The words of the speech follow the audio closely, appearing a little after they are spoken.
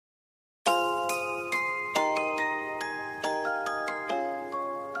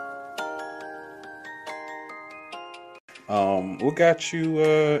What got you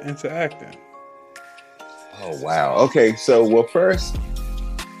into acting? Oh wow. Okay, so well, first,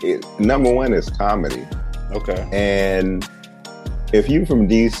 number one is comedy, Okay. and if you from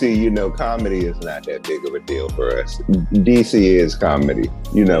DC, you know comedy is not that big of a deal for us. DC is comedy.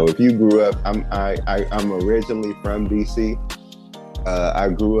 You know, if you grew up, I'm originally from DC. I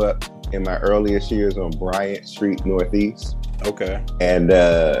grew up in my earliest years on Bryant Street Northeast. Okay. And,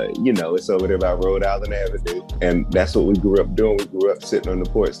 you know, it's over there by Rhode Island Avenue. And that's what we grew up doing. We grew up sitting on the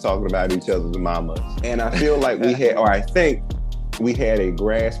porch talking about each other's mamas. And I feel like we had, or I think we had a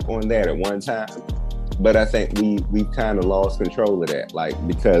grasp on that at one time. But I think we've kind of lost control of that, like,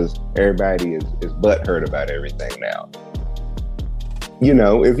 because everybody is butthurt about everything now. You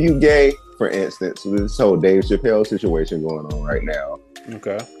know, if you gay, for instance, with this whole Dave Chappelle situation going on right now.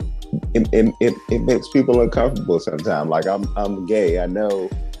 Okay. It makes people uncomfortable sometimes. Like I'm gay. I know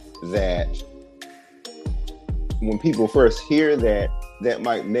that when people first hear that, that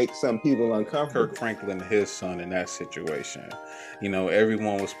might make some people uncomfortable. Kirk Franklin, his son, in that situation, you know,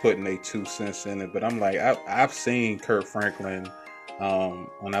 everyone was putting their 2 cents in it, but I'm like, I've seen Kirk Franklin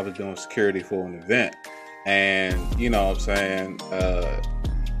when I was doing security for an event, and you know what I'm saying,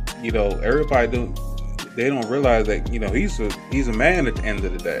 you know, everybody they don't realize that, you know, he's a man at the end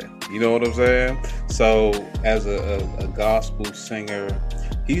of the day. You know what I'm saying? So as a gospel singer,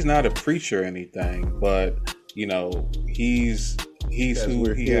 he's not a preacher or anything, but you know, he's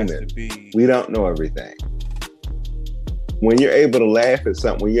who he has to be. We don't know everything. When you're able to laugh at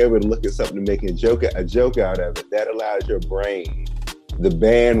something, when you're able to look at something and make a joke out of it, that allows your brain the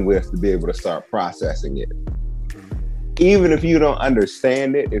bandwidth to be able to start processing it. Even if you don't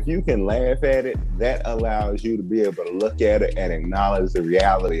understand it, if you can laugh at it, that allows you to be able to look at it and acknowledge the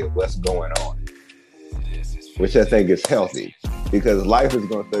reality of what's going on, which I think is healthy, because life is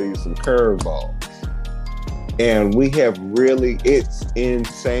going to throw you some curveballs. And we have really, it's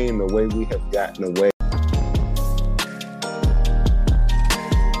insane the way we have gotten away